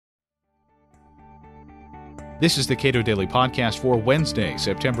This is the Cato Daily Podcast for Wednesday,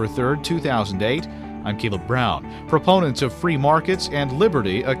 September 3rd, 2008. I'm Caleb Brown. Proponents of free markets and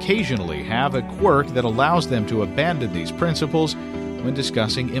liberty occasionally have a quirk that allows them to abandon these principles when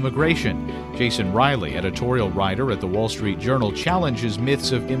discussing immigration. Jason Riley, editorial writer at the Wall Street Journal, challenges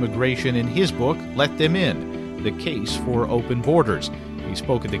myths of immigration in his book, Let Them In: The Case for Open Borders. He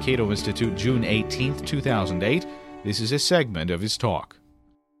spoke at the Cato Institute June 18, 2008. This is a segment of his talk.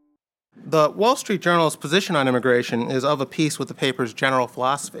 The Wall Street Journal's position on immigration is of a piece with the paper's general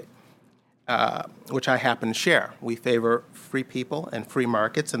philosophy, which I happen to share. We favor free people and free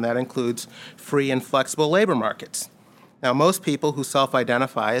markets, and that includes free and flexible labor markets. Now, most people who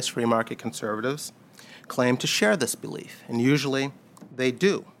self-identify as free market conservatives claim to share this belief, and usually they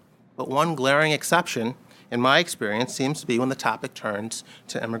do. But one glaring exception, in my experience, seems to be when the topic turns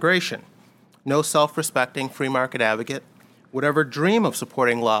to immigration. No self-respecting free market advocate would ever dream of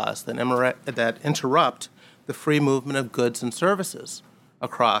supporting laws that interrupt the free movement of goods and services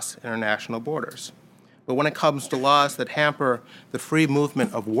across international borders. But when it comes to laws that hamper the free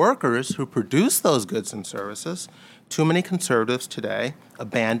movement of workers who produce those goods and services, too many conservatives today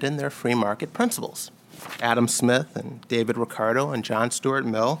abandon their free market principles. Adam Smith and David Ricardo and John Stuart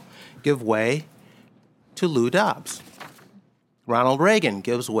Mill give way to Lou Dobbs. Ronald Reagan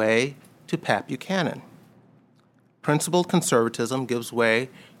gives way to Pat Buchanan. Principled conservatism gives way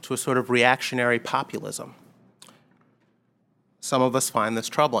to a sort of reactionary populism. Some of us find this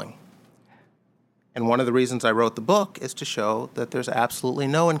troubling. And one of the reasons I wrote the book is to show that there's absolutely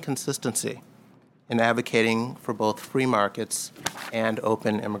no inconsistency in advocating for both free markets and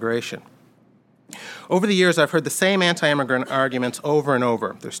open immigration. Over the years, I've heard the same anti-immigrant arguments over and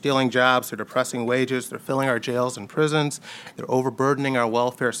over. They're stealing jobs, they're depressing wages, they're filling our jails and prisons, they're overburdening our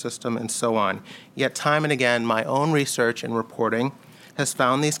welfare system, and so on. Yet time and again, my own research and reporting has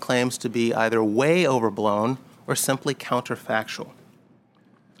found these claims to be either way overblown or simply counterfactual.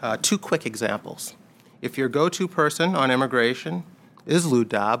 Two quick examples. If your go-to person on immigration is Lou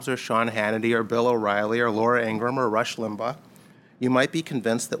Dobbs or Sean Hannity or Bill O'Reilly or Laura Ingraham or Rush Limbaugh, you might be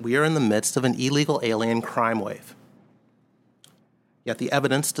convinced that we are in the midst of an illegal alien crime wave. Yet the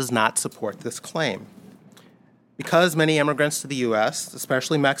evidence does not support this claim. Because many immigrants to the U.S.,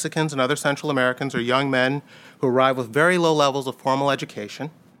 especially Mexicans and other Central Americans, are young men who arrive with very low levels of formal education,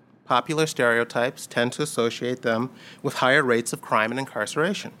 popular stereotypes tend to associate them with higher rates of crime and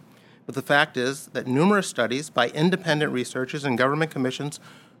incarceration. But the fact is that numerous studies by independent researchers and government commissions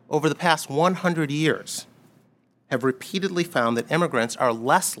over the past 100 years have repeatedly found that immigrants are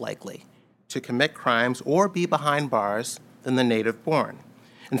less likely to commit crimes or be behind bars than the native-born.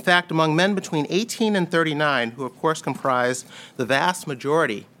 In fact, among men between 18 and 39, who of course comprise the vast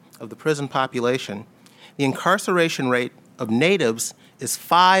majority of the prison population, the incarceration rate of natives is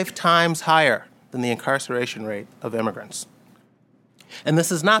 5 times higher than the incarceration rate of immigrants. And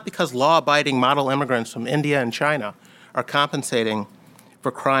this is not because law-abiding model immigrants from India and China are compensating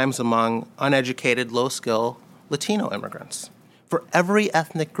for crimes among uneducated, low-skill Latino immigrants. For every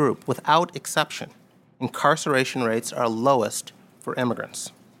ethnic group, without exception, incarceration rates are lowest for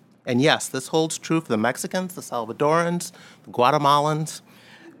immigrants. And yes, this holds true for the Mexicans, the Salvadorans, the Guatemalans,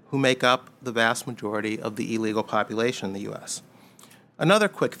 who make up the vast majority of the illegal population in the U.S. Another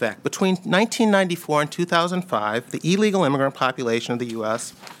quick fact, between 1994 and 2005, the illegal immigrant population of the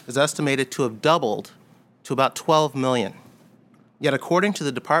U.S. is estimated to have doubled to about 12 million. Yet according to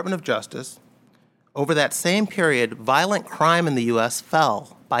the Department of Justice, over that same period, violent crime in the U.S.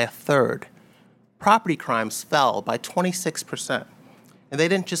 fell by a third. Property crimes fell by 26%. And they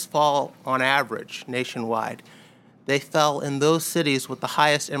didn't just fall on average nationwide. They fell in those cities with the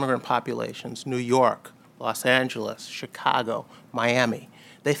highest immigrant populations, New York, Los Angeles, Chicago, Miami.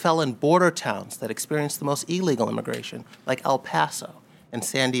 They fell in border towns that experienced the most illegal immigration, like El Paso and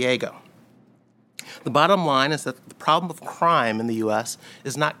San Diego. The bottom line is that the problem of crime in the U.S.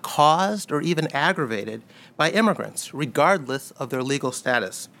 is not caused or even aggravated by immigrants, regardless of their legal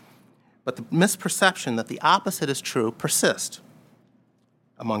status. But the misperception that the opposite is true persists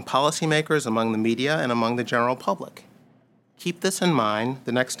among policymakers, among the media, and among the general public. Keep this in mind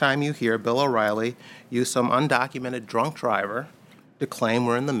the next time you hear Bill O'Reilly use some undocumented drunk driver to claim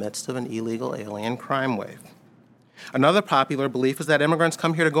we're in the midst of an illegal alien crime wave. Another popular belief is that immigrants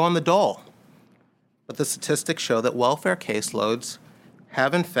come here to go on the dole. But the statistics show that welfare caseloads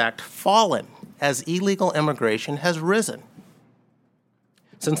have in fact fallen as illegal immigration has risen.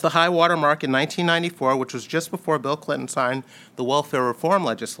 Since the high water mark in 1994, which was just before Bill Clinton signed the welfare reform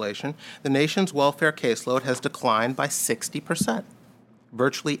legislation, the nation's welfare caseload has declined by 60%.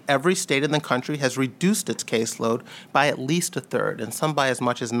 Virtually every state in the country has reduced its caseload by at least a third, and some by as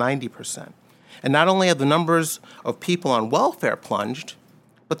much as 90%. And not only have the numbers of people on welfare plunged,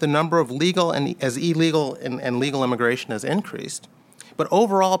 but the number of illegal and legal immigration has increased. But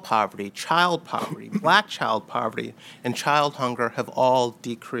overall poverty, child poverty, black child poverty, and child hunger have all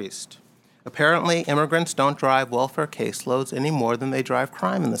decreased. Apparently, immigrants don't drive welfare caseloads any more than they drive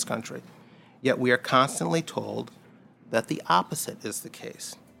crime in this country. Yet we are constantly told that the opposite is the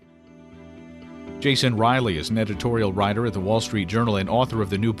case. Jason Riley is an editorial writer at the Wall Street Journal and author of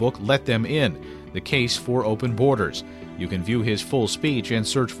the new book, Let Them In, The Case for Open Borders. You can view his full speech and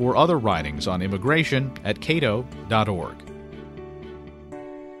search for other writings on immigration at cato.org.